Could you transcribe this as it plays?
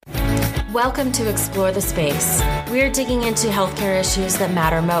Welcome to Explore the Space. We're digging into healthcare issues that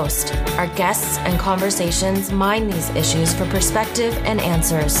matter most. Our guests and conversations mine these issues for perspective and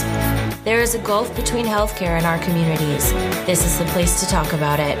answers. There is a gulf between healthcare and our communities. This is the place to talk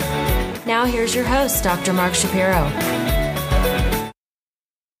about it. Now here's your host, Dr. Mark Shapiro.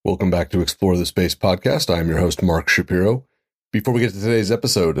 Welcome back to Explore the Space podcast. I'm your host, Mark Shapiro. Before we get to today's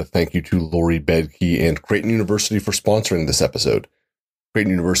episode, a thank you to Lori Bedke and Creighton University for sponsoring this episode.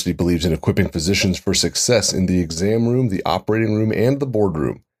 Creighton University believes in equipping physicians for success in the exam room, the operating room, and the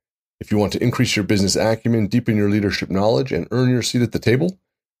boardroom. If you want to increase your business acumen, deepen your leadership knowledge, and earn your seat at the table,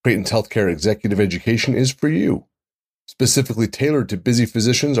 Creighton's healthcare executive education is for you. Specifically tailored to busy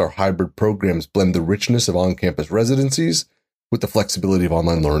physicians, our hybrid programs blend the richness of on-campus residencies with the flexibility of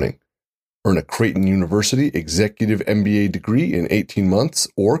online learning. Earn a Creighton University Executive MBA degree in 18 months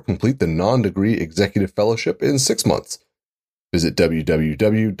or complete the non-degree Executive Fellowship in 6 months. Visit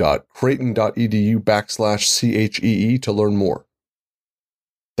www.creighton.edu/CHEE to learn more.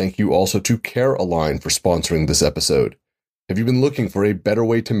 Thank you also to CareAlign for sponsoring this episode. Have you been looking for a better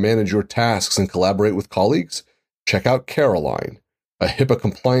way to manage your tasks and collaborate with colleagues? Check out CareAlign, a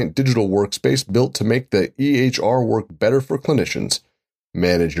HIPAA-compliant digital workspace built to make the EHR work better for clinicians.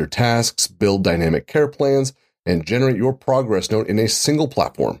 Manage your tasks, build dynamic care plans, and generate your progress note in a single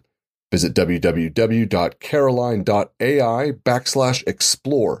platform. Visit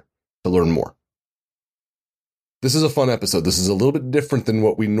www.carealign.ai/explore to learn more. This is a fun episode. This is a little bit different than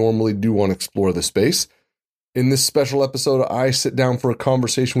what we normally do on Explore the Space. In this special episode, I sit down for a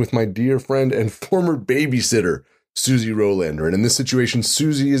conversation with my dear friend and former babysitter, Susie Rolander. And in this situation,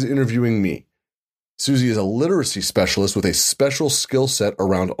 Susie is interviewing me. Susie is a literacy specialist with a special skill set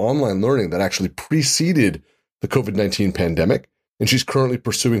around online learning that actually preceded the COVID-19 pandemic, and she's currently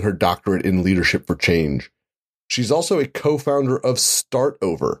pursuing her doctorate in leadership for change. She's also a co-founder of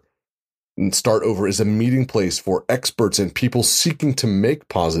StartOver. And StartOver is a meeting place for experts and people seeking to make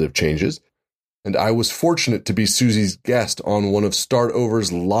positive changes. And I was fortunate to be Susie's guest on one of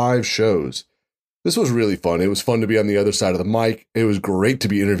StartOver's live shows. This was really fun. It was fun to be on the other side of the mic. It was great to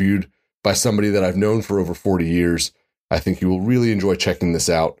be interviewed by somebody that I've known for over 40 years. I think you will really enjoy checking this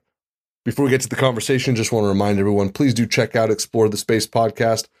out. Before we get to the conversation, just want to remind everyone, please do check out Explore the Space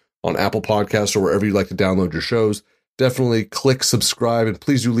podcast on Apple Podcasts or wherever you like to download your shows. Definitely click subscribe, and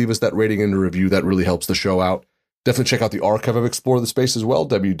please do leave us that rating and a review. That really helps the show out. Definitely check out the archive of Explore the Space as well,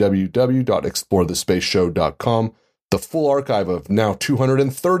 www.explorethespaceshow.com. The full archive of now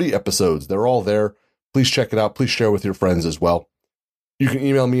 230 episodes. They're all there. Please check it out. Please share with your friends as well. You can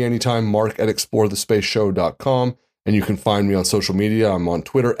email me anytime, mark@explorethespaceshow.com. And you can find me on social media. I'm on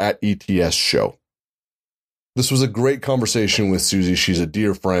Twitter @ETSShow. This was a great conversation with Susie. She's a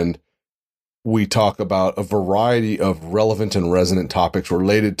dear friend. We talk about a variety of relevant and resonant topics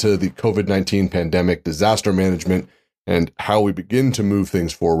related to the COVID-19 pandemic, disaster management, and how we begin to move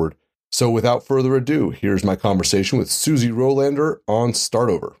things forward. So without further ado, here's my conversation with Susie Rolander on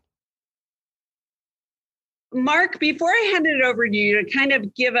StartOver. Mark, before I hand it over to you to kind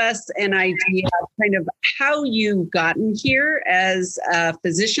of give us an idea of kind of how you've gotten here as a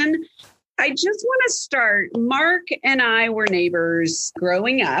physician, I just want to start. Mark and I were neighbors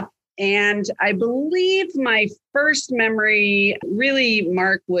growing up, and I believe my first memory, really,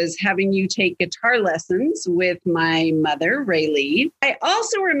 Mark, was having you take guitar lessons with my mother, Raylee. I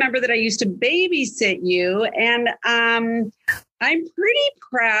also remember that I used to babysit you, and I'm pretty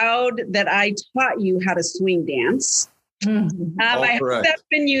proud that I taught you how to swing dance. I hope that's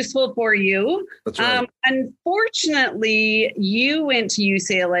been useful for you. That's right. Unfortunately, you went to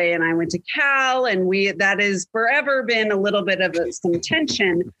UCLA and I went to Cal, and that has forever been a little bit of some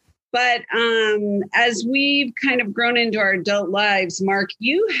tension. But as we've kind of grown into our adult lives, Mark,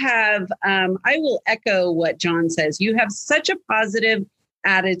 you have, I will echo what John says, you have such a positive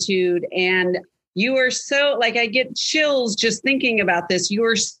attitude, and you are so, like, I get chills just thinking about this. You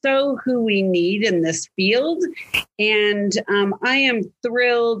are so who we need in this field. And I am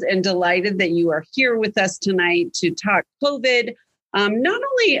thrilled and delighted that you are here with us tonight to talk COVID, not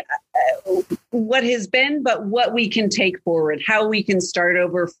only what has been, but what we can take forward, how we can start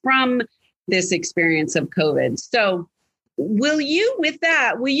over from this experience of COVID. So will you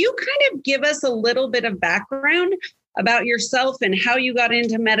kind of give us a little bit of background about yourself and how you got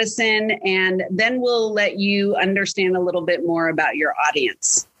into medicine, and then we'll let you understand a little bit more about your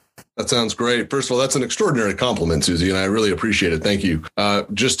audience. That sounds great. First of all, that's an extraordinary compliment, Susie, and I really appreciate it. Thank you.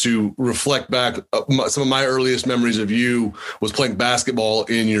 Just to reflect back, some of my earliest memories of you was playing basketball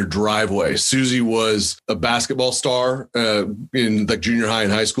in your driveway. Susie was a basketball star in like junior high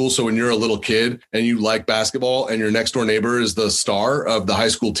and high school. So when you're a little kid and you like basketball and your next door neighbor is the star of the high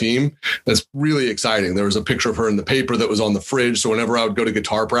school team, that's really exciting. There was a picture of her in the paper that was on the fridge. So whenever I would go to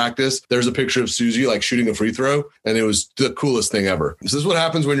guitar practice, there's a picture of Susie like shooting a free throw, and it was the coolest thing ever. This is what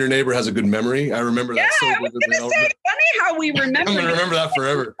happens when your neighbor has a good memory. I remember that. Yeah, I was going to say, funny how we remember. I'm going to remember that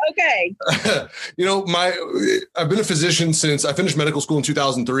forever. Okay. I've been a physician since I finished medical school in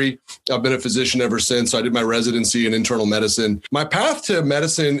 2003. I've been a physician ever since. So I did my residency in internal medicine. My path to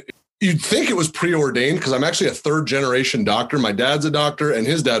medicine, you'd think it was preordained because I'm actually a third generation doctor. My dad's a doctor and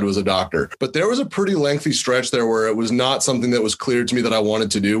his dad was a doctor. But there was a pretty lengthy stretch there where it was not something that was clear to me that I wanted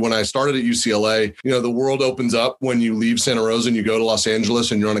to do. When I started at UCLA, the world opens up when you leave Santa Rosa and you go to Los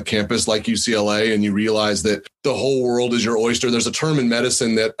Angeles and you're on a campus like UCLA and you realize that the whole world is your oyster. There's a term in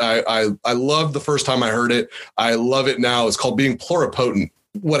medicine that I loved the first time I heard it. I love it now. It's called being pluripotent.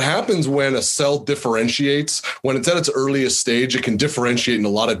 What happens when a cell differentiates, when it's at its earliest stage, it can differentiate in a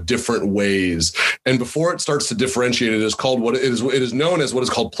lot of different ways. And before it starts to differentiate, it is known as what is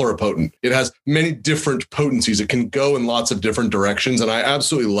called pluripotent. It has many different potencies. It can go in lots of different directions. And I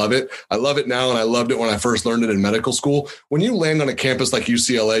absolutely love it. I love it now. And I loved it when I first learned it in medical school. When you land on a campus like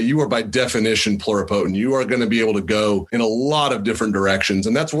UCLA, you are by definition pluripotent. You are going to be able to go in a lot of different directions.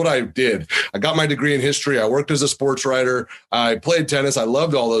 And that's what I did. I got my degree in history. I worked as a sports writer. I played tennis. I loved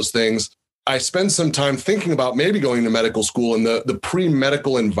all those things. I spent some time thinking about maybe going to medical school, and the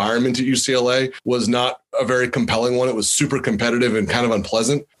pre-medical environment at UCLA was not a very compelling one. It was super competitive and kind of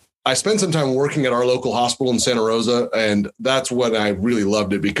unpleasant. I spent some time working at our local hospital in Santa Rosa, and that's when I really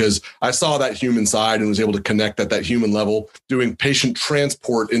loved it because I saw that human side and was able to connect at that human level, doing patient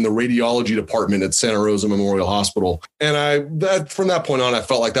transport in the radiology department at Santa Rosa Memorial Hospital. And from that point on, I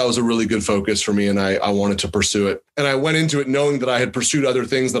felt like that was a really good focus for me, and I wanted to pursue it. And I went into it knowing that I had pursued other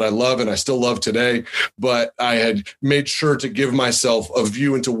things that I love and I still love today, but I had made sure to give myself a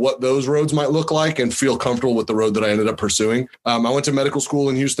view into what those roads might look like and feel comfortable with the road that I ended up pursuing. I went to medical school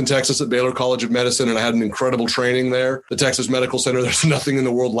in Houston, Texas at Baylor College of Medicine, and I had an incredible training there. The Texas Medical Center, there's nothing in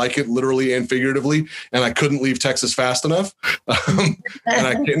the world like it, literally and figuratively, and I couldn't leave Texas fast enough.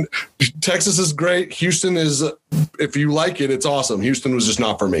 Texas is great. Houston is, if you like it, it's awesome. Houston was just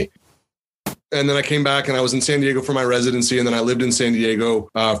not for me. And then I came back and I was in San Diego for my residency. And then I lived in San Diego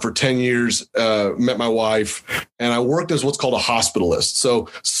for 10 years, met my wife, and I worked as what's called a hospitalist. So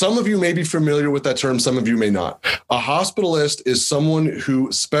some of you may be familiar with that term. Some of you may not. A hospitalist is someone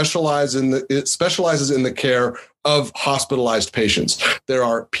who specializes in the care of hospitalized patients. There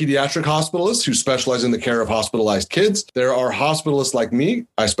are pediatric hospitalists who specialize in the care of hospitalized kids. There are hospitalists like me.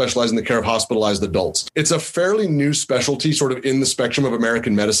 I specialize in the care of hospitalized adults. It's a fairly new specialty sort of in the spectrum of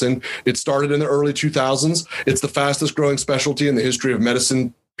American medicine. It started in the early 2000s. It's the fastest growing specialty in the history of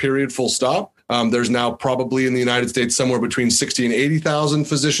medicine, period, full stop. There's now probably in the United States somewhere between 60 and 80,000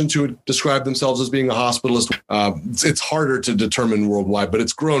 physicians who would describe themselves as being a hospitalist. It's harder to determine worldwide, but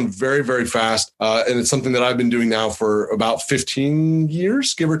it's grown very, very fast. And it's something that I've been doing now for about 15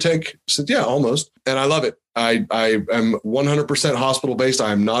 years, give or take. So, yeah, almost. And I love it. I am 100% hospital based.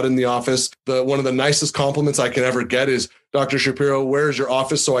 I am not in the office. One of the nicest compliments I can ever get is, Dr. Shapiro, where's your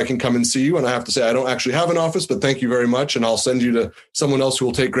office so I can come and see you? And I have to say, I don't actually have an office, but thank you very much. And I'll send you to someone else who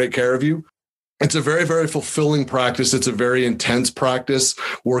will take great care of you. It's a very, very fulfilling practice. It's a very intense practice.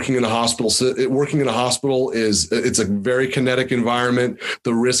 Working in a hospital it's a very kinetic environment.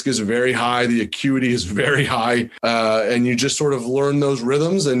 The risk is very high. The acuity is very high. And you just sort of learn those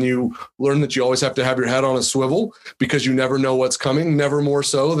rhythms, and you learn that you always have to have your head on a swivel because you never know what's coming, never more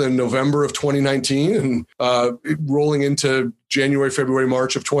so than November of 2019 and rolling into January, February,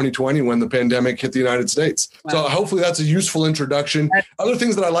 March of 2020 when the pandemic hit the United States. Wow. So hopefully that's a useful introduction. Other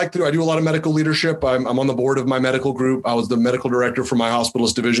things that I like to do, I do a lot of medical leadership. I'm on the board of my medical group. I was the medical director for my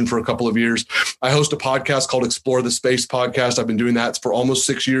hospitalist division for a couple of years. I host a podcast called Explore the Space podcast. I've been doing that for almost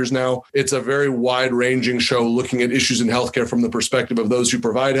 6 years now. It's a very wide-ranging show looking at issues in healthcare from the perspective of those who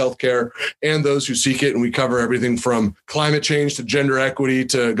provide healthcare and those who seek it. And we cover everything from climate change to gender equity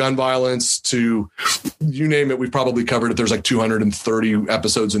to gun violence to you name it. We've probably covered it. There's like 230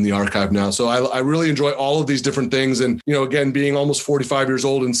 episodes in the archive now. So I really enjoy all of these different things. And, again, being almost 45 years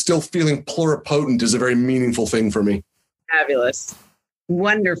old and still feeling pluripotent is a very meaningful thing for me. Fabulous.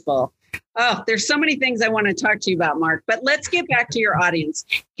 Wonderful. Oh, there's so many things I want to talk to you about, Mark, but let's get back to your audience.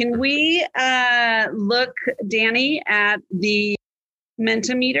 Can we look, Danny, at the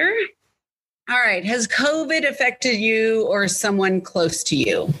Mentimeter? All right. Has COVID affected you or someone close to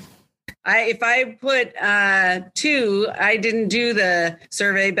you? If I put 2, I didn't do the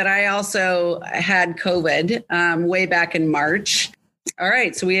survey, but I also had COVID way back in March. All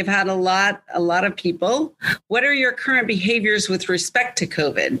right. So we have had a lot of people. What are your current behaviors with respect to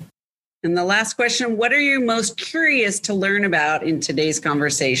COVID? And the last question, what are you most curious to learn about in today's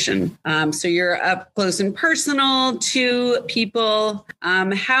conversation? So you're up close and personal to people,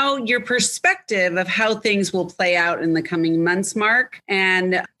 how your perspective of how things will play out in the coming months, Mark,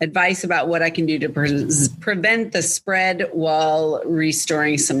 and advice about what I can do to prevent the spread while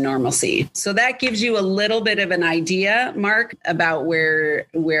restoring some normalcy. So that gives you a little bit of an idea, Mark, about where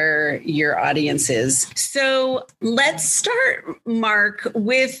your audience is. So let's start, Mark,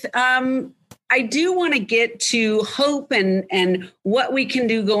 with I do want to get to hope and what we can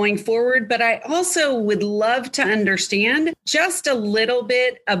do going forward, but I also would love to understand just a little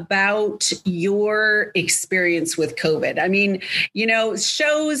bit about your experience with COVID. I mean,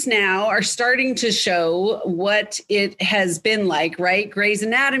 shows now are starting to show what it has been like, right? Grey's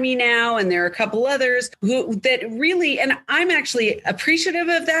Anatomy now, and there are a couple others that really, and I'm actually appreciative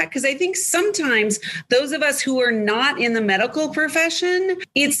of that because I think sometimes those of us who are not in the medical profession,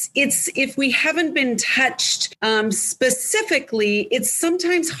 it's if we haven't been touched specifically, it's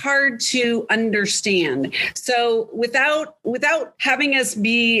sometimes hard to understand. So without having us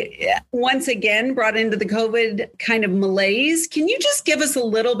be once again brought into the COVID kind of malaise, can you just give us a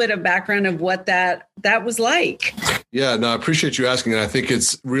little bit of background of what that was like? Yeah, no, I appreciate you asking. And I think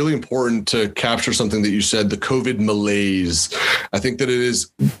it's really important to capture something that you said, the COVID malaise. I think that it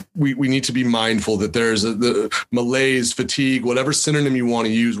is, we need to be mindful that there's the malaise, fatigue, whatever synonym you want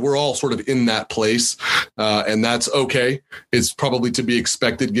to use. We're all sort of in that place. And that's okay. It's probably to be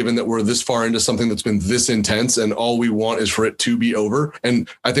expected given that we're this far into something that's been this intense and all we want is for it to be over. And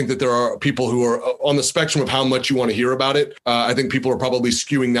I think that there are people who are on the spectrum of how much you want to hear about it. I think people are probably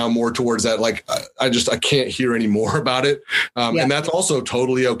skewing now more towards that. Like, I can't hear any more about it. And that's also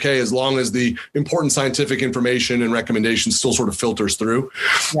totally okay as long as the important scientific information and recommendations still sort of filters through.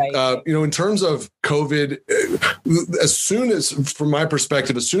 Right. In terms of COVID, as soon as, from my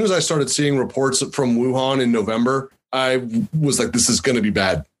perspective, as soon as I started seeing reports from Wuhan in November, I was like, this is going to be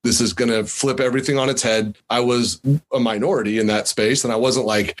bad. This is going to flip everything on its head. I was a minority in that space, and I wasn't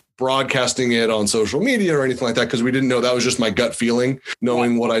like broadcasting it on social media or anything like that because we didn't know. That was just my gut feeling,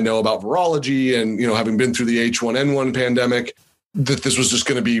 knowing what I know about virology and, having been through the H1N1 pandemic, that this was just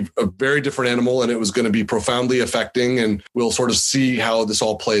going to be a very different animal and it was going to be profoundly affecting. And we'll sort of see how this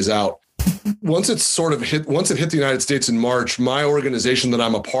all plays out. Once it hit the United States in March, my organization that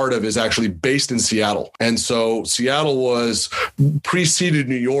I'm a part of is actually based in Seattle. And so Seattle preceded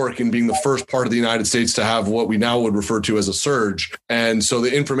New York in being the first part of the United States to have what we now would refer to as a surge. And so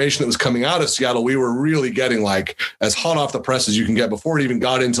the information that was coming out of Seattle, we were really getting like as hot off the press as you can get before it even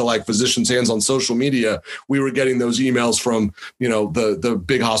got into like physicians' hands on social media. We were getting those emails from, the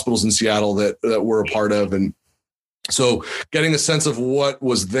big hospitals in Seattle that we're a part of. And so getting a sense of what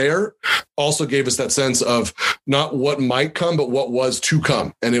was there also gave us that sense of not what might come, but what was to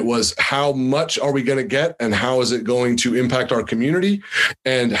come. And it was how much are we going to get and how is it going to impact our community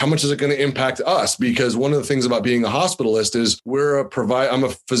and how much is it going to impact us? Because one of the things about being a hospitalist is I'm a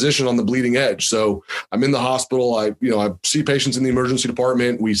physician on the bleeding edge. So I'm in the hospital. I see patients in the emergency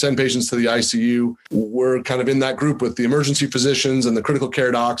department. We send patients to the ICU. We're kind of in that group with the emergency physicians and the critical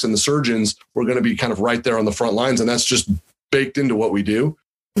care docs and the surgeons. We're going to be kind of right there on the front lines. And that's just baked into what we do.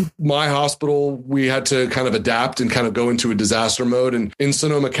 My hospital, we had to kind of adapt and kind of go into a disaster mode. And in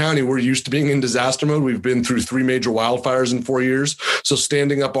Sonoma County, we're used to being in disaster mode. We've been through 3 major wildfires in 4 years. So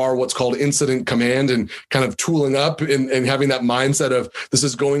standing up our what's called incident command and kind of tooling up and having that mindset of this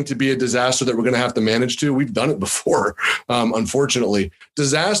is going to be a disaster that we're going to have to manage to. We've done it before, unfortunately.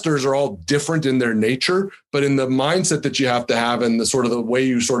 Disasters are all different in their nature, but in the mindset that you have to have and the sort of the way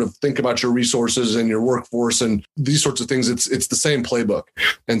you sort of think about your resources and your workforce and these sorts of things, it's the same playbook.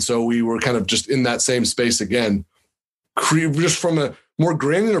 And so we were kind of just in that same space again. Just from a more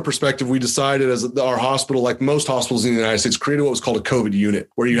granular perspective, we decided as our hospital, like most hospitals in the United States, created what was called a COVID unit,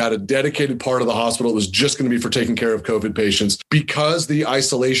 where you had a dedicated part of the hospital that was just going to be for taking care of COVID patients because the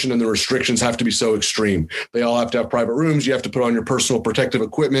isolation and the restrictions have to be so extreme. They all have to have private rooms. You have to put on your personal protective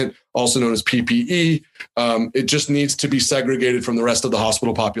equipment, also known as PPE. It just needs to be segregated from the rest of the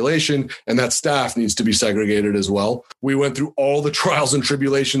hospital population, and that staff needs to be segregated as well. We went through all the trials and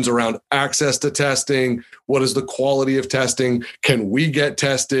tribulations around access to testing. What is the quality of testing? Can we get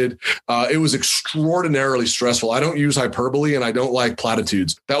tested? It was extraordinarily stressful. I don't use hyperbole and I don't like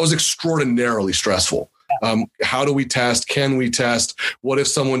platitudes. That was extraordinarily stressful. How do we test? Can we test? What if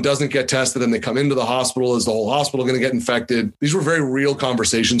someone doesn't get tested and they come into the hospital? Is the whole hospital going to get infected? These were very real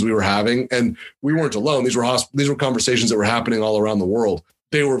conversations we were having, and we weren't alone. These were conversations that were happening all around the world.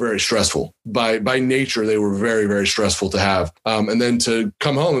 They were very stressful. By nature, they were very, very stressful to have. And then to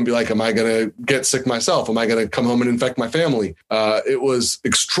come home and be like, am I going to get sick myself? Am I going to come home and infect my family? It was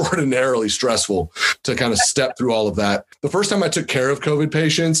extraordinarily stressful to kind of step through all of that. The first time I took care of COVID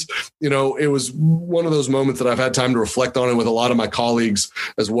patients, it was one of those moments that I've had time to reflect on it with a lot of my colleagues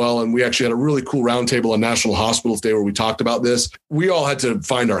as well. And we actually had a really cool roundtable on National Hospitals Day where we talked about this. We all had to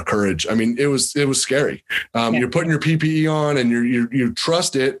find our courage. I mean, it was scary. You're putting your PPE on and you trust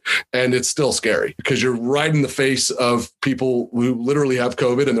it, and it's still scary because you're right in the face of people who literally have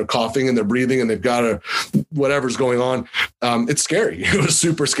COVID and they're coughing and they're breathing and they've got whatever's going on. It's scary. It was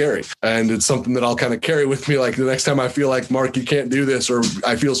super scary. And it's something that I'll kind of carry with me. Like the next time I feel like, Mark, you can't do this, or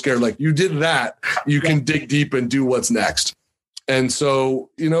I feel scared, like you did that, you can dig deep and do what's next. And so,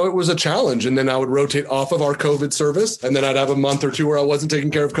 it was a challenge. And then I would rotate off of our COVID service. And then I'd have a month or two where I wasn't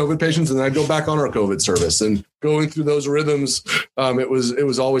taking care of COVID patients. And then I'd go back on our COVID service. And going through those rhythms, it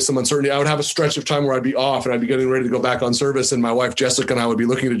was always some uncertainty. I would have a stretch of time where I'd be off and I'd be getting ready to go back on service. And my wife, Jessica, and I would be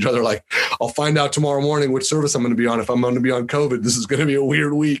looking at each other like, I'll find out tomorrow morning which service I'm going to be on. If I'm going to be on COVID, this is going to be a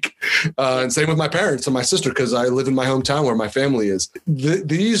weird week. And same with my parents and my sister, because I live in my hometown where my family is.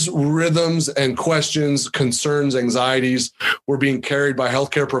 These rhythms and questions, concerns, anxieties were being carried by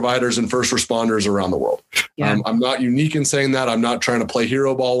healthcare providers and first responders around the world. Yeah. I'm not unique in saying that. I'm not trying to play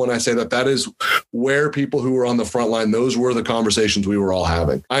hero ball when I say that. That is where people who were on the front line, those were the conversations we were all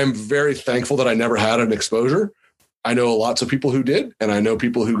having. I am very thankful that I never had an exposure. I know lots of people who did, and I know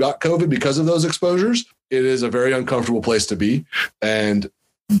people who got COVID because of those exposures. It is a very uncomfortable place to be. And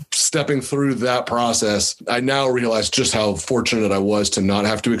stepping through that process, I now realize just how fortunate I was to not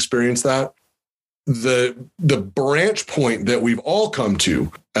have to experience that. The branch point that we've all come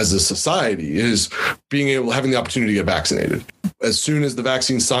to as a society is having the opportunity to get vaccinated. As soon as the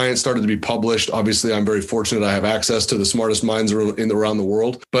vaccine science started to be published, obviously I'm very fortunate I have access to the smartest minds around the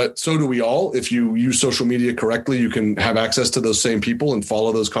world, but so do we all. If you use social media correctly, you can have access to those same people and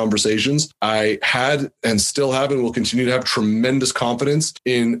follow those conversations. I had and still have and will continue to have tremendous confidence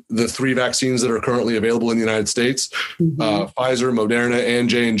in the 3 vaccines that are currently available in the United States, Pfizer, Moderna, and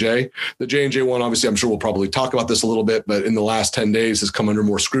J&J. The J&J one, obviously, I'm sure we'll probably talk about this a little bit, but in the last 10 days has come under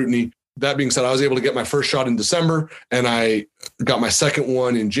more scrutiny. That being said, I was able to get my first shot in December and I got my second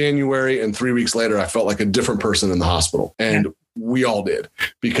one in January. And 3 weeks later, I felt like a different person in the hospital. And we all did,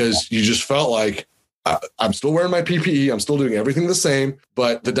 because you just felt like I'm still wearing my PPE. I'm still doing everything the same,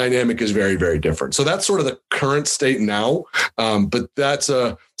 but the dynamic is very, very different. So that's sort of the current state now. But that's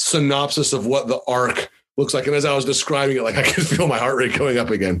a synopsis of what the arc looks like. And as I was describing it, like I could feel my heart rate going up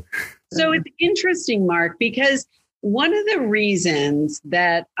again. So it's interesting, Mark, because one of the reasons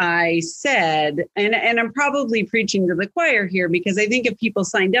that I said, and I'm probably preaching to the choir here, because I think if people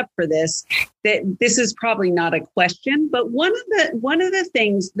signed up for this, that this is probably not a question, but one of the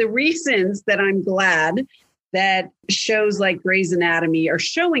things, the reasons that I'm glad that shows like Grey's Anatomy are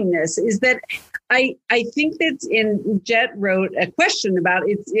showing this is that I think Jet wrote a question about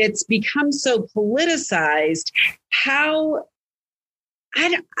it's become so politicized. How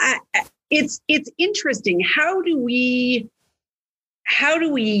it's interesting. How do we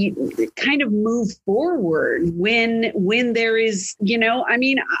kind of move forward when there is,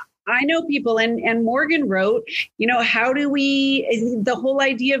 I know people and Morgan wrote, how do the whole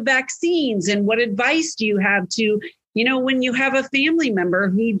idea of vaccines and what advice do you have to, when you have a family member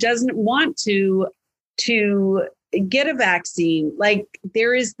who doesn't want to get a vaccine, like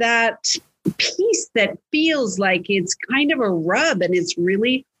there is that piece that feels like it's kind of a rub and it's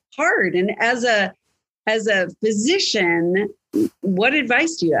really hard. And as a physician, what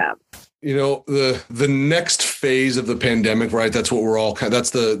advice do you have? The next phase of the pandemic, right? That's what we're all that's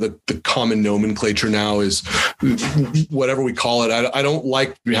the common nomenclature now is whatever we call it. I don't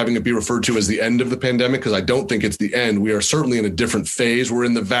like having it be referred to as the end of the pandemic, because I don't think it's the end. We are certainly in a different phase. We're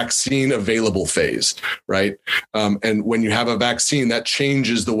in the vaccine available phase, right? And when you have a vaccine, that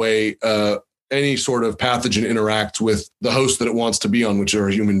changes the way any sort of pathogen interacts with the host that it wants to be on, which are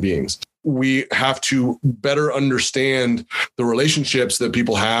human beings. We have to better understand the relationships that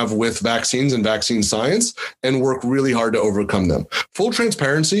people have with vaccines and vaccine science and work really hard to overcome them. Full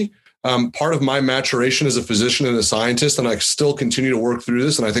transparency, part of my maturation as a physician and a scientist, and I still continue to work through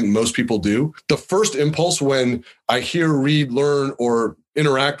this, and I think most people do. The first impulse when I hear, read, learn, or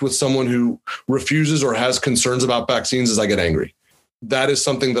interact with someone who refuses or has concerns about vaccines is I get angry. that is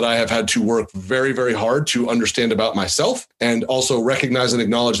something that I have had to work very, very hard to understand about myself, and also recognize and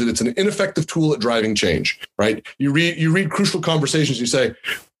acknowledge that it's an ineffective tool at driving change, right? You read Crucial Conversations, you say,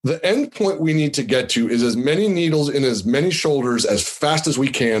 the end point we need to get to is as many needles in as many shoulders as fast as we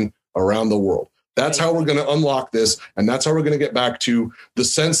can around the world. That's how we're going to unlock this. And that's how we're going to get back to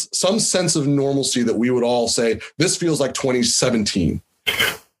some sense of normalcy that we would all say, this feels like 2017.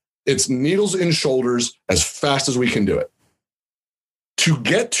 It's needles in shoulders as fast as we can do it. To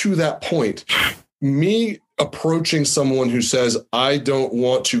get to that point, me approaching someone who says, I don't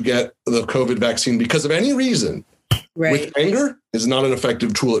want to get the COVID vaccine because of any reason, with anger, is not an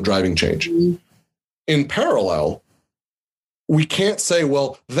effective tool at driving change. Mm-hmm. In parallel, we can't say,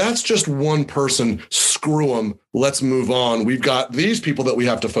 well, that's just one person. Screw them. Let's move on. We've got these people that we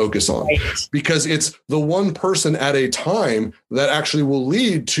have to focus on, because it's the one person at a time that actually will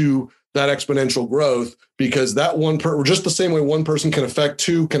lead to that exponential growth, because that one just the same way one person can affect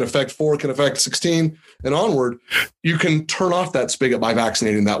 2, can affect 4, can affect 16 and onward, you can turn off that spigot by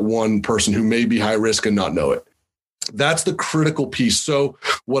vaccinating that one person who may be high risk and not know it. That's the critical piece. So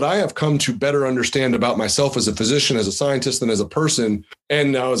what I have come to better understand about myself as a physician, as a scientist, and as a person,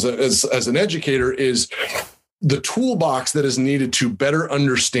 and now as an educator, is the toolbox that is needed to better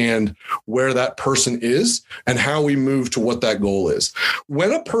understand where that person is and how we move to what that goal is.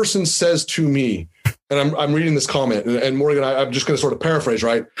 When a person says to me, and I'm reading this comment, and Morgan, I'm just going to sort of paraphrase,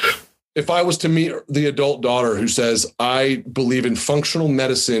 right? If I was to meet the adult daughter who says, I believe in functional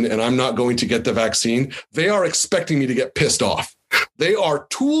medicine and I'm not going to get the vaccine, they are expecting me to get pissed off. They are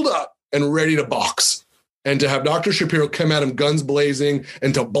tooled up and ready to box. And to have Dr. Shapiro come at them guns blazing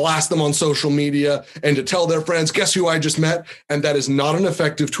and to blast them on social media and to tell their friends, guess who I just met? And that is not an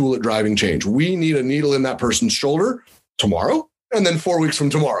effective tool at driving change. We need a needle in that person's shoulder tomorrow and then 4 weeks from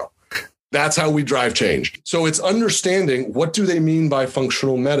tomorrow. That's how we drive change. So it's understanding, what do they mean by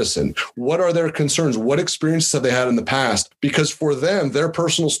functional medicine? What are their concerns? What experiences have they had in the past? Because for them, their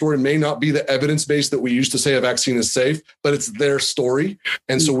personal story may not be the evidence base that we used to say a vaccine is safe, but it's their story.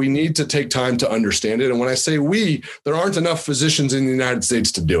 And so we need to take time to understand it. And when I say we, there aren't enough physicians in the United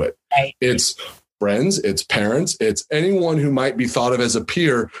States to do it. Right. It's friends, it's parents, it's anyone who might be thought of as a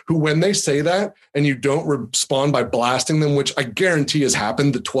peer who, when they say that and you don't respond by blasting them, which I guarantee has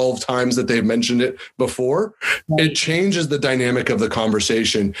happened the 12 times that they've mentioned it before, it changes the dynamic of the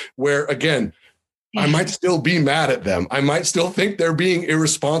conversation where, again, I might still be mad at them. I might still think they're being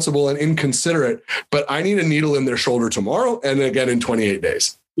irresponsible and inconsiderate, but I need a needle in their shoulder tomorrow and again in 28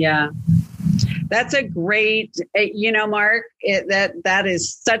 days. Yeah. That's a great, Mark, that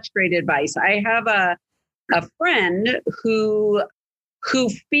is such great advice. I have a friend who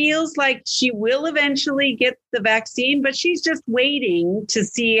feels like she will eventually get the vaccine, but she's just waiting to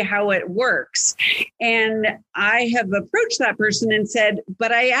see how it works. And I have approached that person and said,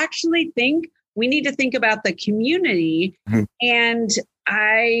 but I actually think we need to think about the community. Mm-hmm. And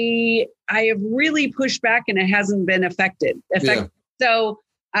I have really pushed back and it hasn't been effective. Yeah. So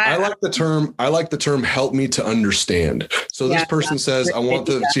I like the term help me to understand. So this person says, I want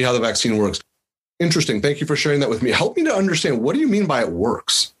to see how the vaccine works. Interesting. Thank you for sharing that with me. Help me to understand, what do you mean by it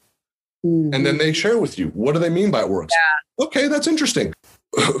works? Mm-hmm. And then they share with you, what do they mean by it works? Yeah. Okay, that's interesting.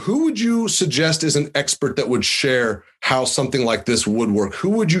 Who would you suggest is an expert that would share how something like this would work? Who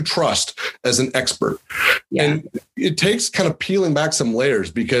would you trust as an expert? Yeah. And it takes kind of peeling back some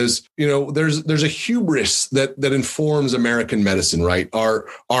layers, because, there's a hubris that informs American medicine, right?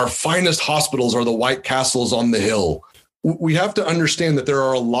 Our finest hospitals are the White Castles on the hill. We have to understand that there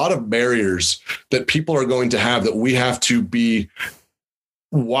are a lot of barriers that people are going to have that we have to be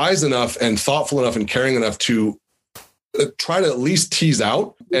wise enough and thoughtful enough and caring enough to try to at least tease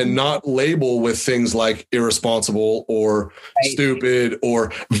out and not label with things like irresponsible or stupid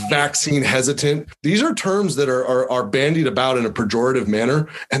or vaccine hesitant. These are terms that are bandied about in a pejorative manner,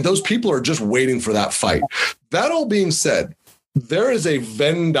 and those people are just waiting for that fight. That all being said, there is a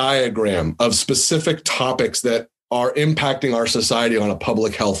Venn diagram of specific topics that are impacting our society on a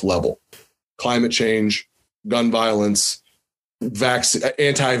public health level: climate change, gun violence,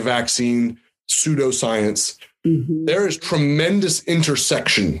 anti-vaccine, pseudoscience. Mm-hmm. There is tremendous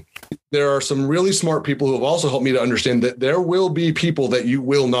intersection. There are some really smart people who have also helped me to understand that there will be people that you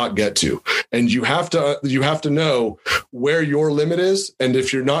will not get to, and you have to know where your limit is. And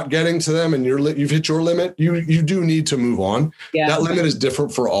if you're not getting to them and you've hit your limit, you do need to move on. Yeah. That limit is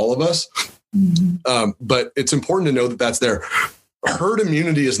different for all of us, but it's important to know that that's there. Herd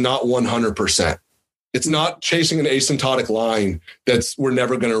immunity is not 100%. It's not chasing an asymptotic line that's we're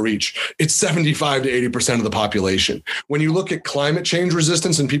never going to reach. It's 75 to 80% of the population. When you look at climate change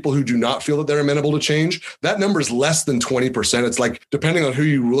resistance and people who do not feel that they're amenable to change, that number is less than 20%. It's like, depending on who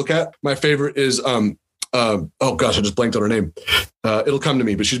you look at, my favorite is, oh gosh, I just blanked on her name. It'll come to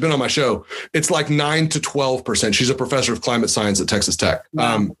me, but she's been on my show. It's like 9 to 12%. She's a professor of climate science at Texas Tech.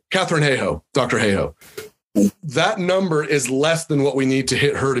 Catherine Hayhoe, Dr. Hayhoe. That number is less than what we need to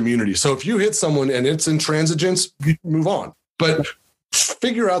hit herd immunity. So if you hit someone and it's intransigence, you move on. But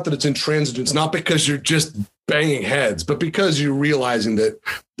figure out that it's intransigence, not because you're just banging heads, but because you're realizing that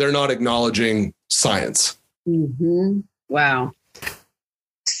they're not acknowledging science. Mm-hmm. Wow.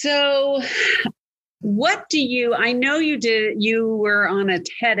 So what do you, I know you were on a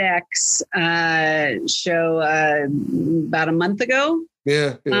TEDx show about a month ago.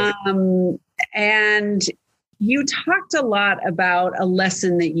 Yeah. And you talked a lot about a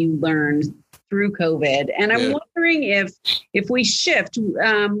lesson that you learned through COVID. And I'm wondering if we shift, we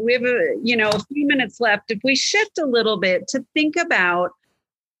have a few minutes left. If we shift a little bit to think about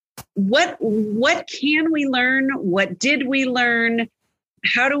what can we learn? What did we learn?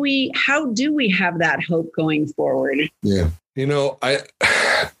 How do we have that hope going forward? Yeah.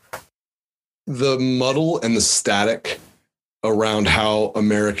 The muddle and the static around how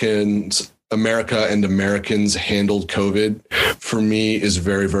America and Americans handled COVID for me is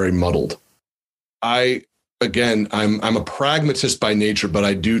very, very muddled. I'm a pragmatist by nature, but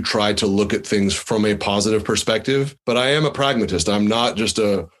I do try to look at things from a positive perspective. But I am a pragmatist. I'm not just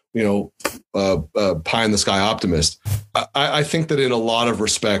a pie in the sky optimist. I think that in a lot of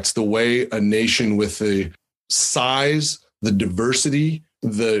respects, the way a nation with the size, the diversity,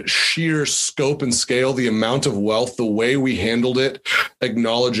 the sheer scope and scale, the amount of wealth, the way we handled it,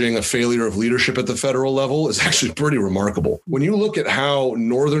 acknowledging a failure of leadership at the federal level is actually pretty remarkable. When you look at how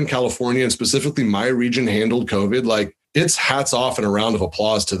Northern California and specifically my region handled COVID, like it's hats off and a round of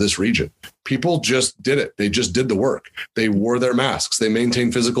applause to this region. People just did it. They just did the work. They wore their masks. They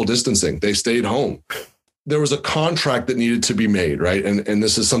maintained physical distancing. They stayed home. There was a contract that needed to be made, right? And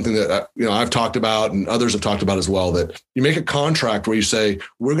this is something that I've talked about and others have talked about as well, that you make a contract where you say,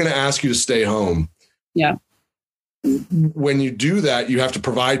 we're going to ask you to stay home. Yeah. When you do that, you have to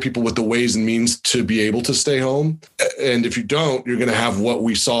provide people with the ways and means to be able to stay home. And if you don't, you're going to have what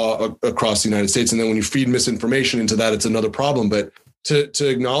we saw across the United States. And then when you feed misinformation into that, it's another problem. But to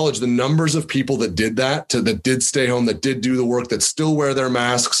acknowledge the numbers of people that did that did stay home, that did do the work, that still wear their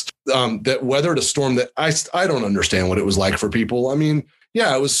masks, that weathered a storm that I don't understand what it was like for people. I mean,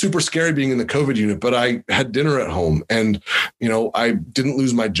 yeah, it was super scary being in the COVID unit, but I had dinner at home and, I didn't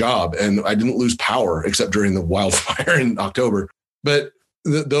lose my job and I didn't lose power except during the wildfire in October. But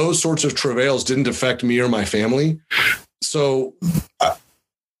those sorts of travails didn't affect me or my family. So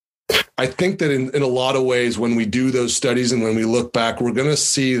I think that in a lot of ways, when we do those studies and when we look back, we're going to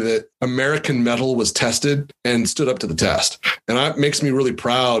see that American mettle was tested and stood up to the test. And that makes me really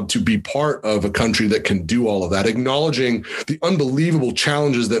proud to be part of a country that can do all of that, acknowledging the unbelievable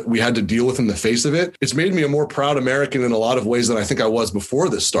challenges that we had to deal with in the face of it. It's made me a more proud American in a lot of ways than I think I was before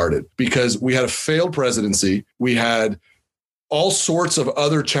this started, because we had a failed presidency. We had all sorts of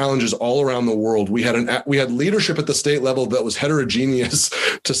other challenges all around the world. We had leadership at the state level that was heterogeneous,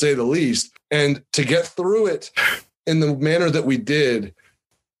 to say the least. And to get through it in the manner that we did,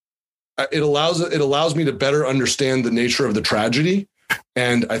 it allows me to better understand the nature of the tragedy.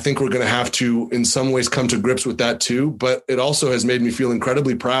 And I think we're going to have to, in some ways, come to grips with that too. But it also has made me feel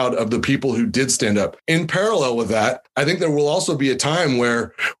incredibly proud of the people who did stand up. In parallel with that, I think there will also be a time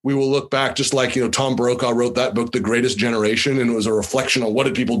where we will look back, just like, Tom Brokaw wrote that book, The Greatest Generation, and it was a reflection on what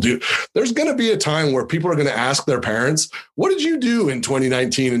did people do. There's going to be a time where people are going to ask their parents, what did you do in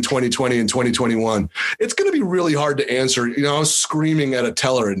 2019 and 2020 and 2021? It's going to be really hard to answer. I was screaming at a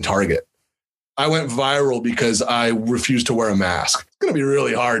teller in Target. I went viral because I refused to wear a mask. It's going to be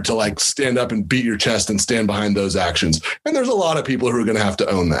really hard to stand up and beat your chest and stand behind those actions. And there's a lot of people who are going to have to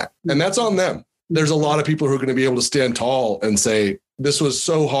own that. And that's on them. There's a lot of people who are going to be able to stand tall and say, this was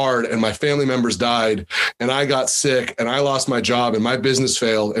so hard and my family members died and I got sick and I lost my job and my business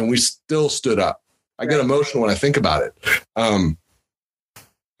failed and we still stood up. I get emotional when I think about it. And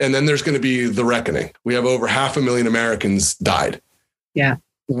then there's going to be the reckoning. We have over 500,000 Americans died. Yeah.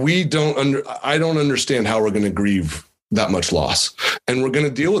 I don't understand how we're going to grieve that much loss. And we're going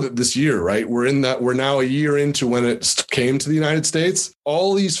to deal with it this year, right? We're now a year into when it came to the United States.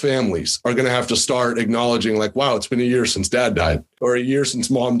 All these families are going to have to start acknowledging wow, it's been a year since dad died or a year since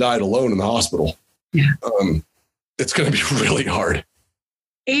mom died alone in the hospital. Yeah. It's going to be really hard.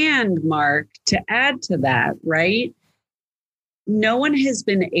 And Mark, to add to that, right? no one has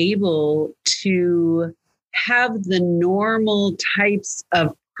been able to have the normal types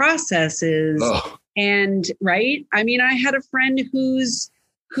of processes. Oh. And right. I mean, I had a friend whose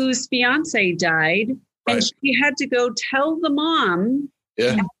fiance died, and she had to go tell the mom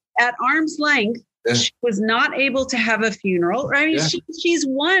at arm's length. She was not able to have a funeral. I mean, she's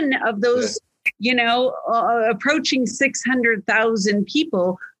one of those, approaching 600,000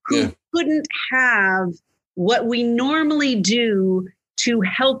 people who couldn't have what we normally do to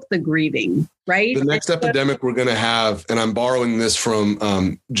help the grieving, right? The next epidemic we're going to have, and I'm borrowing this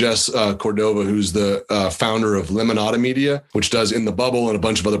from Jess Cordova, who's the founder of Lemonada Media, which does In the Bubble and a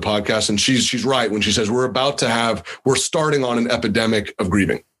bunch of other podcasts. And she's right when she says we're starting on an epidemic of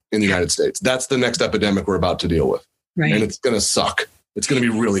grieving in the United States. That's the next epidemic we're about to deal with. Right. And it's going to suck. It's going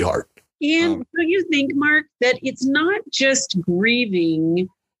to be really hard. And do you think, Mark, that it's not just grieving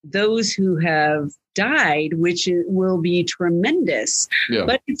those who have died, which will be tremendous,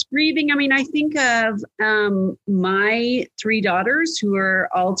 but it's grieving. I mean, I think of my 3 daughters who are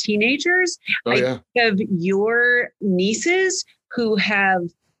all teenagers. I think of your nieces who have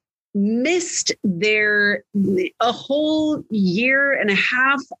missed a whole year and a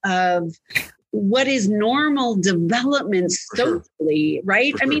half of what is normal development socially,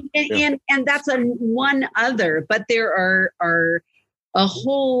 right? I mean, and that's one other, but there are a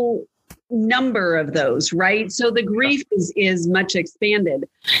whole number of those, right? So the grief is much expanded.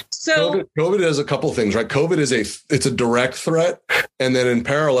 So COVID is a couple of things, right? COVID it's a direct threat. And then in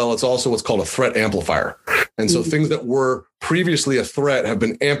parallel, it's also what's called a threat amplifier. And so things that were previously a threat have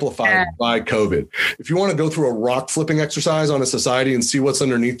been amplified by COVID. If you want to go through a rock flipping exercise on a society and see what's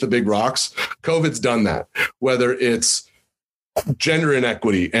underneath the big rocks, COVID's done that. Whether it's gender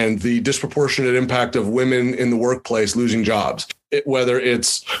inequity and the disproportionate impact of women in the workplace losing jobs, whether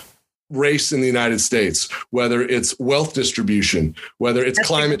it's race in the United States, whether it's wealth distribution, whether it's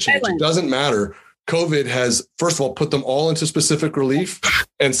climate change, it doesn't matter. COVID has, first of all, put them all into specific relief,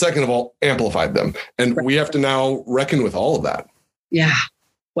 and second of all, amplified them. And we have to now reckon with all of that. Yeah.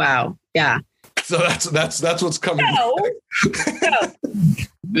 Wow. Yeah. So that's what's coming.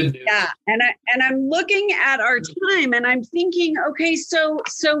 Yeah. And I'm looking at our time and I'm thinking, okay, so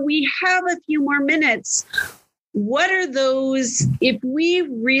we have a few more minutes. What are those, if we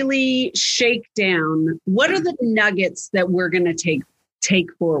really shake down, what are the nuggets that we're going to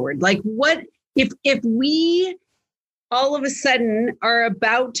take forward? Like what, if we all of a sudden are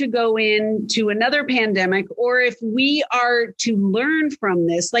about to go into another pandemic, or if we are to learn from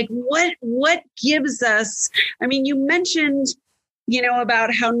this, like what gives us, I mean, you mentioned,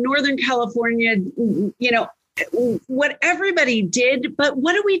 about how Northern California, what everybody did, but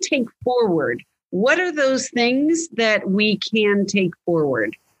what do we take forward? What are those things that we can take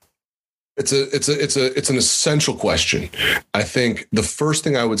forward? It's an essential question. I think the first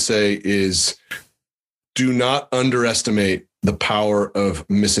thing I would say is do not underestimate the power of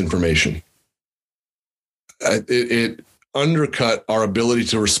misinformation. It undercut our ability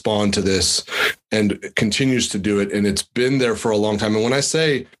to respond to this and continues to do it. And it's been there for a long time. And when I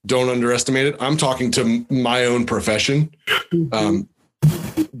say don't underestimate it, I'm talking to my own profession. Mm-hmm.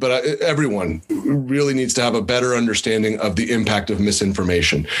 But everyone really needs to have a better understanding of the impact of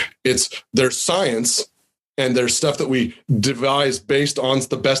misinformation. There's science and there's stuff that we devise based on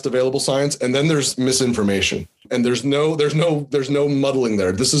the best available science. And then there's misinformation, and there's no muddling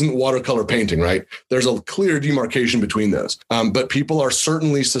there. This isn't watercolor painting, right? There's a clear demarcation between those. But people are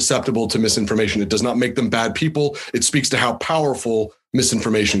certainly susceptible to misinformation. It does not make them bad people. It speaks to how powerful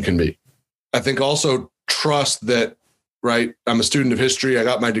misinformation can be. I think also trust that, right? I'm a student of history. I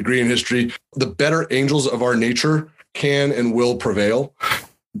got my degree in history. The better angels of our nature can and will prevail,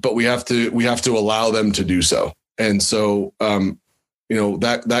 but we have to allow them to do so. And so,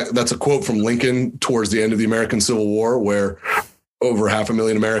 that's a quote from Lincoln towards the end of the American Civil War, where over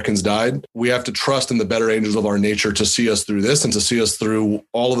 500,000 Americans died. We have to trust in the better angels of our nature to see us through this and to see us through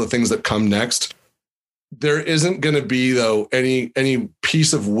all of the things that come next. There isn't going to be, though, any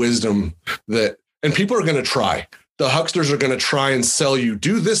piece of wisdom and people are going to try. The hucksters are going to try and sell you,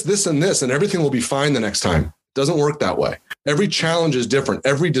 do this, this, and this, and everything will be fine the next time. It doesn't work that way. Every challenge is different.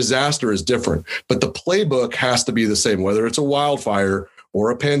 Every disaster is different, but the playbook has to be the same, whether it's a wildfire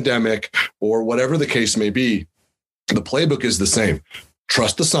or a pandemic or whatever the case may be. The playbook is the same.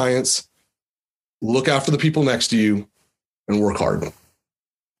 Trust the science, look after the people next to you, and work hard.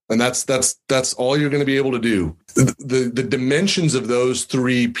 And that's all you're going to be able to do. The dimensions of those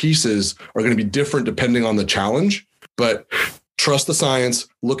 3 pieces are going to be different depending on the challenge, but trust the science,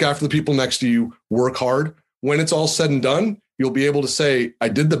 look after the people next to you, work hard. When it's all said and done, you'll be able to say, I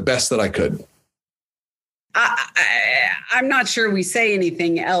did the best that I could. I'm not sure we say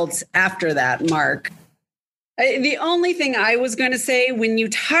anything else after that, Mark. The only thing I was going to say, when you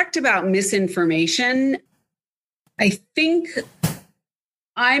talked about misinformation, I think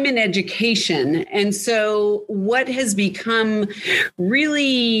I'm in education. And so what has become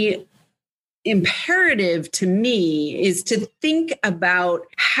really imperative to me is to think about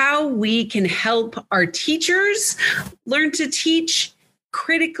how we can help our teachers learn to teach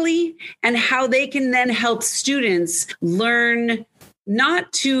critically and how they can then help students learn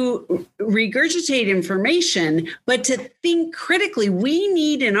not to regurgitate information, but to think critically. We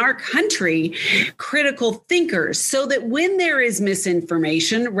need in our country critical thinkers so that when there is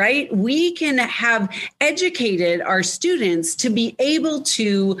misinformation, right, we can have educated our students to be able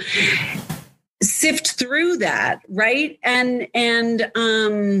to sift through that, right? And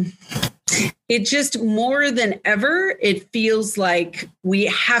it just more than ever, it feels like we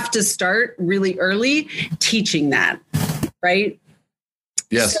have to start really early teaching that, right?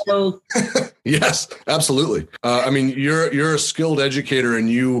 Yes. So, yes, absolutely. I mean, you're a skilled educator and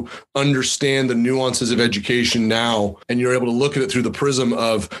you understand the nuances of education now, and you're able to look at it through the prism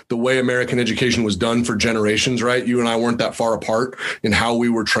of the way American education was done for generations, right? You and I weren't that far apart in how we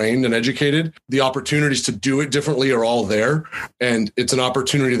were trained and educated. The opportunities to do it differently are all there, and it's an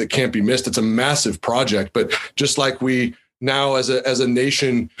opportunity that can't be missed. It's a massive project, but just like we now as a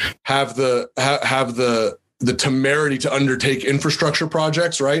nation have the temerity to undertake infrastructure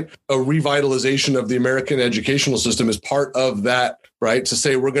projects, right? A revitalization of the American educational system is part of that, right? To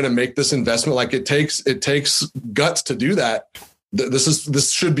say we're going to make this investment, like it takes guts to do that.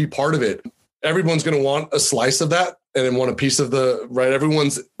 This should be part of it. Everyone's going to want a slice of that and then want a piece of the, right?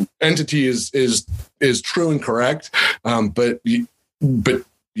 Everyone's entity is true and correct. But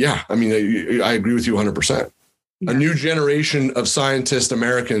yeah, I mean, I agree with you 100%. A new generation of scientist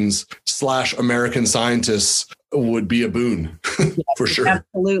Americans / American scientists would be a boon for sure.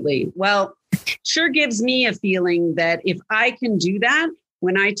 Absolutely. Well, sure gives me a feeling that if I can do that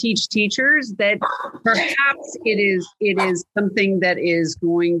when I teach teachers, that perhaps it is something that is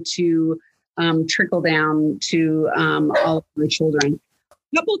going to trickle down to all of our children.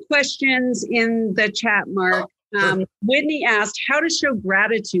 A couple questions in the chat, Mark. Whitney asked how to show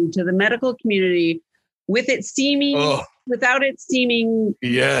gratitude to the medical community without it seeming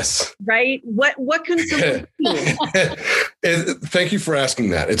yes, right. What can someone do? Thank you for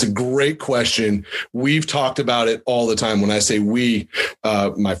asking that. It's a great question. We've talked about it all the time. When I say we,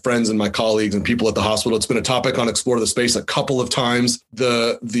 my friends and my colleagues and people at the hospital, it's been a topic on Explore the Space a couple of times.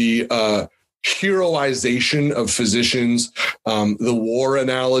 The heroization of physicians, the war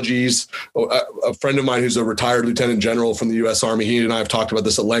analogies. A friend of mine who's a retired lieutenant general from the U.S. Army, he and I have talked about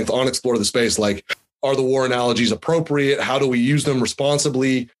this at length on Explore the Space. Like, are the war analogies appropriate? How do we use them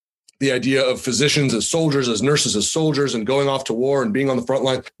responsibly? The idea of physicians as soldiers, as nurses as soldiers, and going off to war and being on the front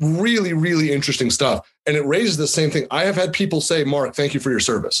line. Really, really interesting stuff. And it raises the same thing. I have had people say, Mark, thank you for your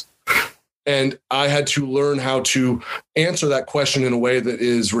service. And I had to learn how to answer that question in a way that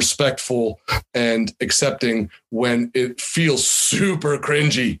is respectful and accepting when it feels super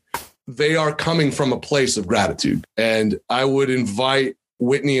cringy. They are coming from a place of gratitude. And I would invite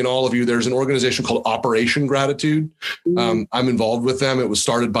Whitney and all of you, there's an organization called Operation Gratitude. I'm involved with them. It was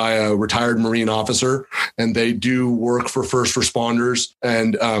started by a retired Marine officer, and they do work for first responders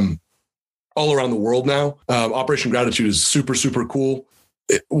and all around the world now. Operation Gratitude is super, super cool.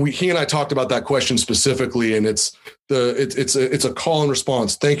 He and I talked about that question specifically, and it's a call and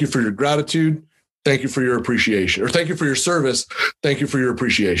response. Thank you for your gratitude. Thank you for your appreciation, or thank you for your service. Thank you for your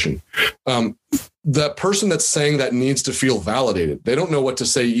appreciation. The person that's saying that needs to feel validated. They don't know what to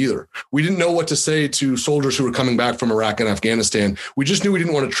say either. We didn't know what to say to soldiers who were coming back from Iraq and Afghanistan. We just knew we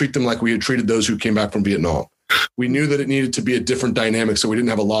didn't want to treat them like we had treated those who came back from Vietnam. We knew that it needed to be a different dynamic so we didn't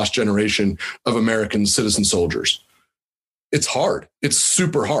have a lost generation of American citizen soldiers. It's hard. It's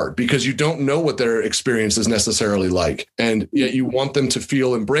super hard because you don't know what their experience is necessarily like. And yet you want them to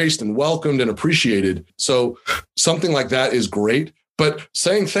feel embraced and welcomed and appreciated. So something like that is great. But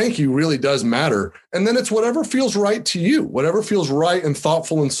saying thank you really does matter. And then it's whatever feels right to you, whatever feels right and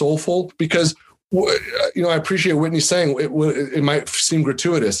thoughtful and soulful, because, I appreciate Whitney saying it might seem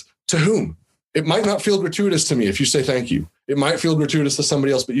gratuitous. To whom? It might not feel gratuitous to me if you say thank you. It might feel gratuitous to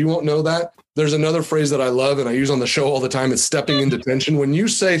somebody else, but you won't know that. There's another phrase that I love and I use on the show all the time. It's stepping into tension. When you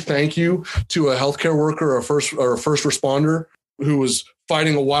say thank you to a healthcare worker or a first responder who was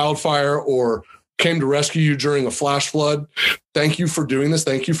fighting a wildfire or came to rescue you during a flash flood, thank you for doing this.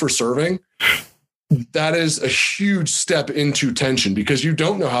 Thank you for serving. That is a huge step into tension because you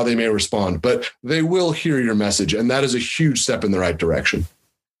don't know how they may respond, but they will hear your message. And that is a huge step in the right direction.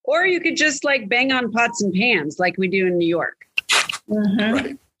 Or you could just like bang on pots and pans like we do in New York.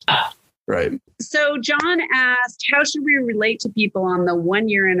 Right. Right. So John asked, how should we relate to people on the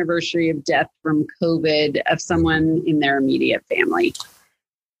 1-year anniversary of death from COVID of someone in their immediate family?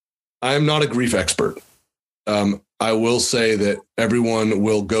 I am not a grief expert. I will say that everyone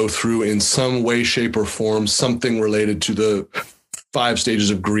will go through in some way, shape, or form something related to the 5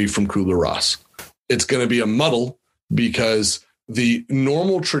 stages of grief from Kubler-Ross. It's going to be a muddle because the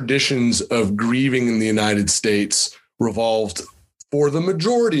normal traditions of grieving in the United States revolved, for the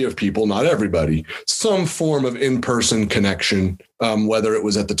majority of people, not everybody, some form of in-person connection, whether it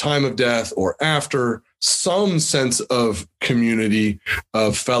was at the time of death or after, some sense of community,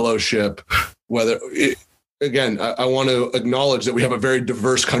 of fellowship, I want to acknowledge that we have a very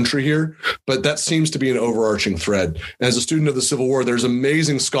diverse country here, but that seems to be an overarching thread. As a student of the Civil War, there's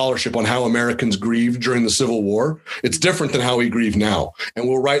amazing scholarship on how Americans grieved during the Civil War. It's different than how we grieve now, and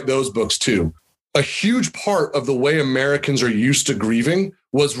we'll write those books too. A huge part of the way Americans are used to grieving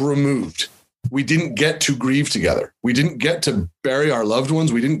was removed. We didn't get to grieve together. We didn't get to bury our loved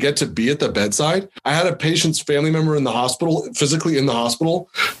ones. We didn't get to be at the bedside. I had a patient's family member in the hospital, physically in the hospital.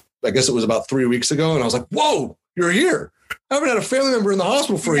 I guess it was about 3 weeks ago. And I was like, whoa, you're here. I haven't had a family member in the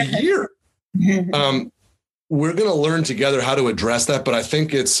hospital for a year. We're going to learn together how to address that. But I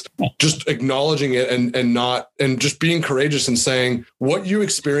think it's just acknowledging it and just being courageous and saying what you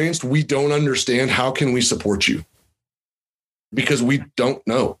experienced, we don't understand. How can we support you? Because we don't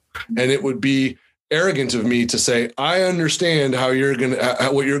know. And it would be arrogant of me to say, I understand how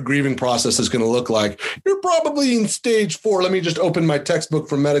what your grieving process is going to look like. You're probably in stage 4. Let me just open my textbook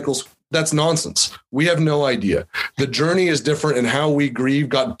from medical school. That's nonsense. We have no idea. The journey is different, and how we grieve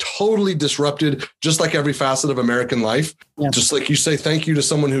got totally disrupted, just like every facet of American life. Yeah. Just like you say thank you to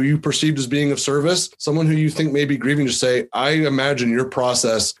someone who you perceived as being of service, someone who you think may be grieving, just say, I imagine your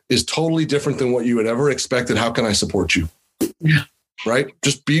process is totally different than what you had ever expected. How can I support you? Yeah. Right?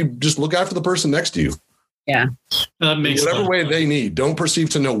 Just look after the person next to you. Yeah. That makes whatever way they need. Don't perceive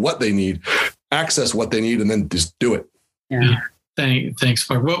to know what they need. Access what they need and then just do it. Yeah. Thanks,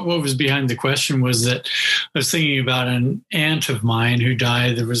 Mark. What was behind the question was that I was thinking about an aunt of mine who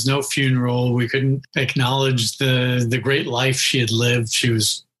died. There was no funeral. We couldn't acknowledge the great life she had lived. She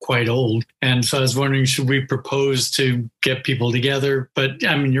was quite old. And so I was wondering, should we propose to get people together? But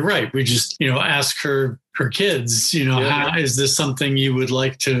I mean, you're right. We just, ask her kids, how, is this something you would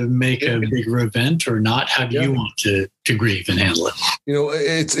like to make a bigger event or not? How do you want to grieve and handle it?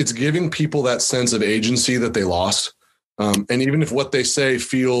 It's giving people that sense of agency that they lost. And even if what they say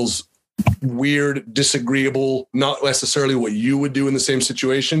feels weird, disagreeable, not necessarily what you would do in the same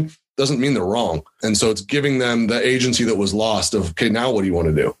situation, doesn't mean they're wrong. And so it's giving them the agency that was lost of, okay, now what do you want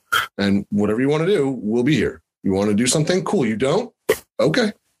to do? And whatever you want to do, we'll be here. You want to do something? Cool. You don't?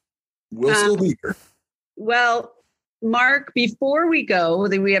 Okay. We'll still be here. Well, Mark, before we go,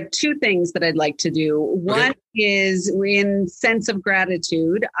 we have 2 things that I'd like to do. One is in sense of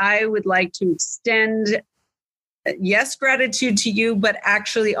gratitude. I would like to extend gratitude to you, but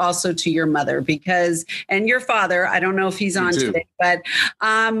actually also to your mother and your father. I don't know if he's on today, but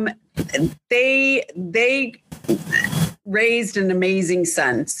they raised an amazing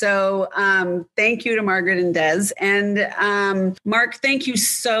son. So thank you to Margaret and Des. And Mark, thank you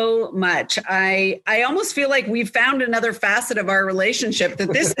so much. I almost feel like we've found another facet of our relationship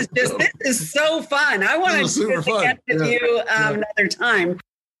that this is so fun. I want to get with you another time.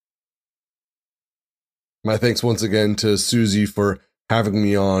 My thanks once again to Susie for having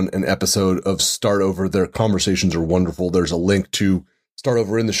me on an episode of Start Over. Their conversations are wonderful. There's a link to Start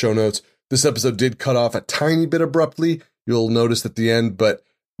Over in the show notes. This episode did cut off a tiny bit abruptly. You'll notice at the end, but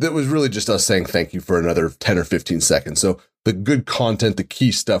that was really just us saying thank you for another 10 or 15 seconds. So the good content, the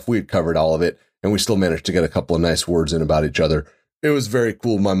key stuff, we had covered all of it, and we still managed to get a couple of nice words in about each other. It was very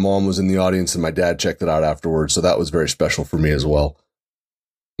cool. My mom was in the audience and my dad checked it out afterwards, so that was very special for me as well.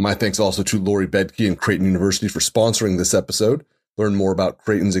 My thanks also to Lori Bedke and Creighton University for sponsoring this episode. Learn more about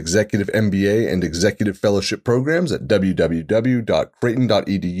Creighton's Executive MBA and Executive Fellowship programs at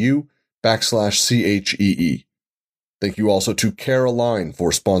www.creighton.edu/CHEE. Thank you also to Care Align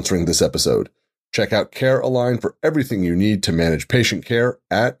for sponsoring this episode. Check out Care Align for everything you need to manage patient care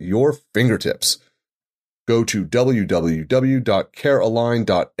at your fingertips. Go to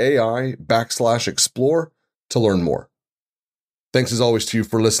www.carealign.ai/explore to learn more. Thanks as always to you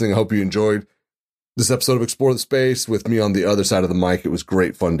for listening. I hope you enjoyed this episode of Explore the Space with me on the other side of the mic. It was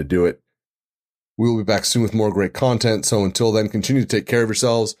great fun to do it. We will be back soon with more great content. So until then, continue to take care of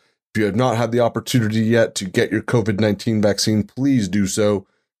yourselves. If you have not had the opportunity yet to get your COVID-19 vaccine, please do so.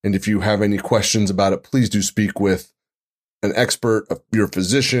 And if you have any questions about it, please do speak with an expert, your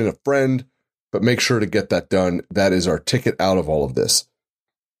physician, a friend, but make sure to get that done. That is our ticket out of all of this.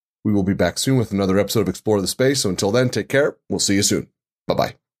 We will be back soon with another episode of Explore the Space. So until then, take care. We'll see you soon.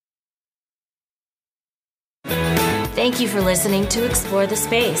 Bye-bye. Thank you for listening to Explore the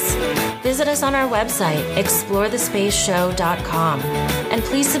Space. Visit us on our website, explorethespaceshow.com, and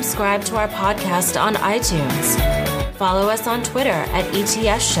please subscribe to our podcast on iTunes. Follow us on Twitter at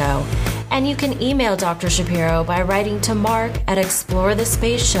ETS Show, and you can email Dr. Shapiro by writing to Mark at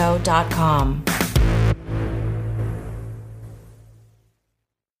explorethespaceshow.com.